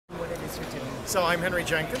is you're doing? So I'm Henry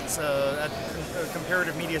Jenkins at the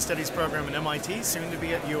Comparative Media Studies program at MIT, soon to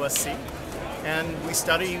be at USC. And we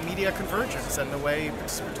study media convergence and the way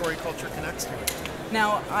participatory culture connects to it.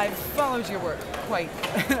 Now, I've followed your work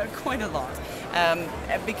quite a lot,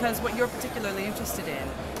 because what you're particularly interested in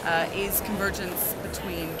is convergence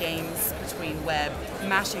between games, between web,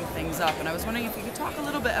 mashing things up. And I was wondering if you could talk a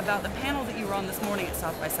little bit about the panel that you were on this morning at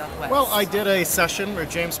South by Southwest. Well, I did a session with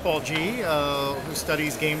James Paul G, who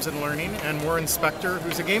studies games and learning, and Warren Spector,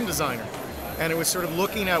 who's a game designer. And it was sort of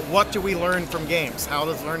looking at what do we learn from games? How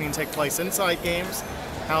does learning take place inside games?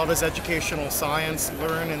 How does educational science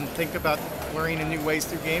learn and think about learning in new ways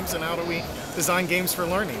through games? And how do we design games for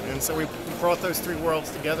learning? And so we brought those three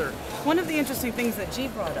worlds together. One of the interesting things that G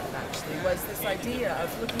brought up actually was this idea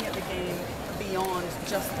of looking at the game beyond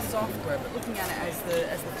just the software, but looking at it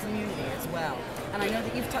as the community as well. And I know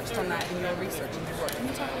that you've touched on that in your research and your work. Can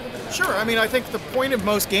you talk a little bit about that? Sure. I mean, I think the point of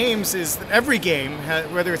most games is that every game,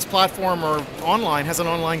 whether it's platform or online, has an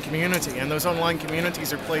online community. And those online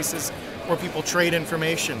communities are places where people trade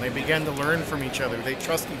information. They begin to learn from each other. They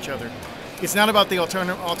trust each other. It's not about the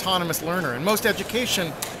autonomous learner. And most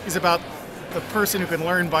education is about the person who can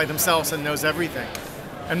learn by themselves and knows everything.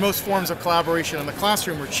 And most forms of collaboration in the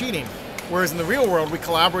classroom are cheating. Whereas in the real world, we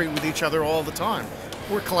collaborate with each other all the time.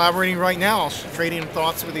 We're collaborating right now, trading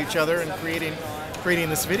thoughts with each other and creating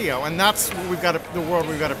this video. And that's what the world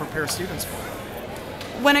we've got to prepare students for.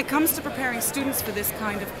 When it comes to preparing students for this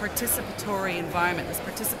kind of participatory environment, this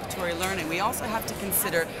participatory learning, we also have to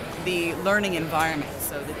consider the learning environment,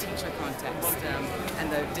 so the teacher context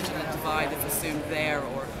and the digital divide that's assumed there,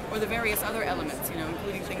 or the various other elements,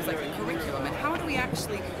 including things like the curriculum. And how do we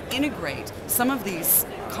actually integrate some of these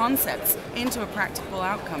concepts into a practical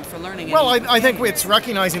outcome for learning? Well, I think it's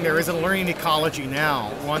recognizing there is a learning ecology now,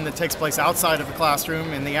 one that takes place outside of the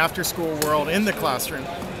classroom, in the after-school world, in the classroom.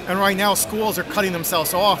 And right now, schools are cutting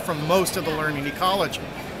themselves off from most of the learning ecology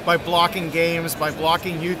by blocking games, by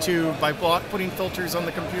blocking YouTube, by putting filters on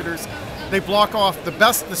the computers. They block off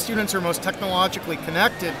the students who are most technologically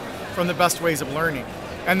connected from the best ways of learning.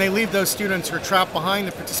 And they leave those students who are trapped behind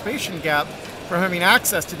the participation gap from having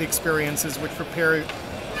access to the experiences which prepare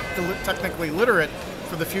the technically literate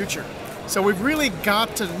for the future. So we've really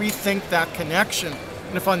got to rethink that connection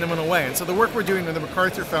in a fundamental way. And so the work we're doing with the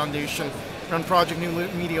MacArthur Foundation on Project New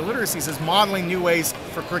Media Literacies is modeling new ways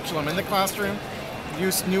for curriculum in the classroom,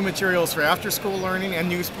 use new materials for after-school learning,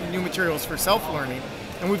 and use new materials for self-learning.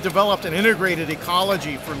 And we've developed an integrated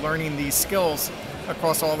ecology for learning these skills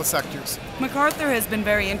across all the sectors. MacArthur has been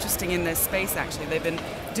very interesting in this space, actually. They've been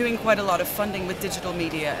doing quite a lot of funding with digital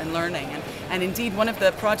media and learning. And indeed, one of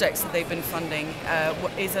the projects that they've been funding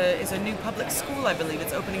is a new public school, I believe.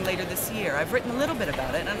 It's opening later this year. I've written a little bit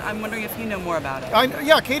about it, and I'm wondering if you know more about it.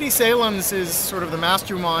 Yeah, Katie Salins is sort of the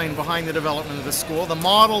mastermind behind the development of the school. The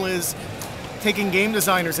model is taking game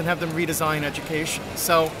designers and have them redesign education.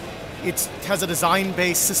 So it has a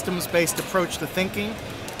design-based, systems-based approach to thinking.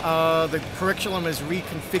 The curriculum is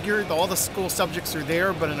reconfigured. All the school subjects are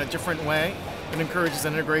there, but in a different way. It encourages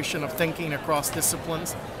integration of thinking across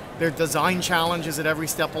disciplines. There are design challenges at every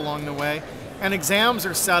step along the way. And exams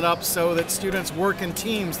are set up so that students work in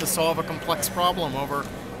teams to solve a complex problem over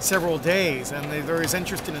several days. And they're very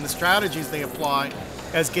interested in the strategies they apply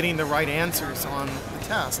as getting the right answers on the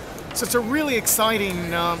test. So it's a really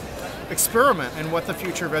exciting experiment in what the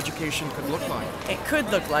future of education could look like. It could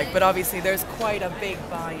look like, but obviously there's quite a big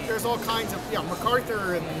buy-in. There's all kinds of,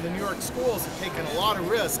 MacArthur and the New York schools have taken a lot of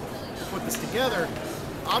risk to put this together.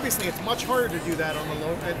 Obviously, it's much harder to do that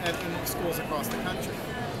in schools across the country.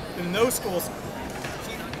 In those schools,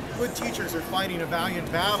 good teachers are fighting a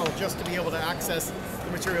valiant battle just to be able to access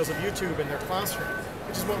the materials of YouTube in their classroom,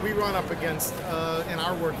 which is what we run up against in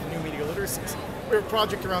our work in New Media Literacies. We have a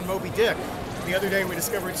project around Moby Dick. The other day we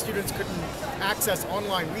discovered students couldn't access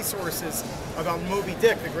online resources about Moby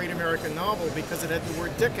Dick, the great American novel, because it had the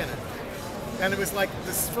word dick in it. And it was like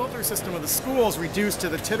this filter system of the schools reduced to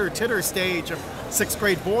the titter-titter stage of 6th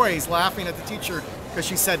grade boys laughing at the teacher because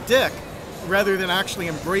she said dick, rather than actually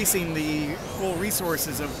embracing the full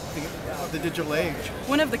resources of the digital age.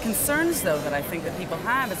 One of the concerns, though, that I think that people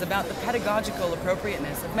have is about the pedagogical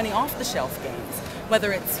appropriateness of many off-the-shelf games,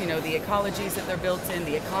 whether it's, the ecologies that they're built in,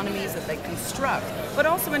 the economies that they construct, but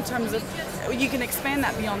also in terms of, you can expand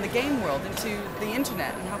that beyond the game world into the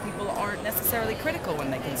internet and how people aren't necessarily critical when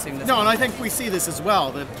they consume this. No, and I think we see this as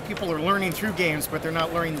well, that people are learning through games, but they're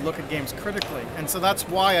not learning to look at games critically. And so that's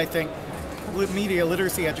why I think media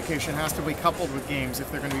literacy education has to be coupled with games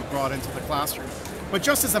if they're going to be brought into the classroom. But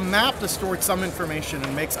just as a map distorts some information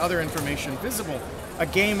and makes other information visible, a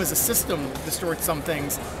game as a system distorts some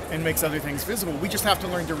things and makes other things visible. We just have to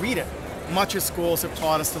learn to read it, much as schools have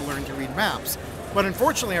taught us to learn to read maps. But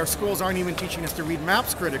unfortunately, our schools aren't even teaching us to read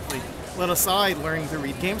maps critically, let aside learning to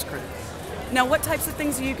read games critically. Now, what types of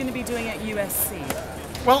things are you going to be doing at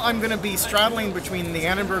USC? Well, I'm going to be straddling between the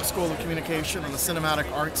Annenberg School of Communication and the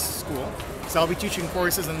Cinematic Arts School. So I'll be teaching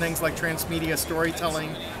courses in things like transmedia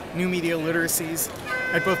storytelling, new media literacies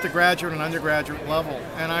at both the graduate and undergraduate level.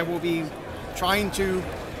 And I will be trying to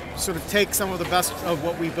sort of take some of the best of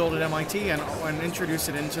what we build at MIT and introduce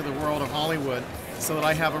it into the world of Hollywood so that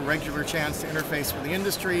I have a regular chance to interface with the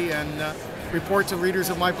industry and report to readers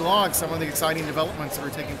of my blog some of the exciting developments that are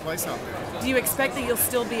taking place out there. Do you expect that you'll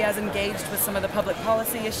still be as engaged with some of the public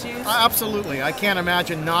policy issues? Absolutely. I can't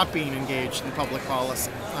imagine not being engaged in public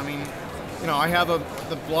policy. I mean, you know,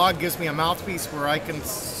 the blog gives me a mouthpiece where I can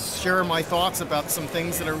share my thoughts about some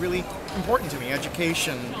things that are really important to me: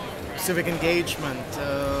 education, civic engagement,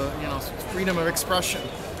 freedom of expression.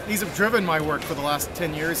 These have driven my work for the last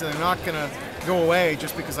 10 years, and they're not going to go away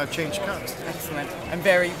just because I've changed coast. Excellent. I'm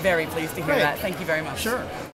very, very pleased to hear Great. that. Thank you very much. Sure.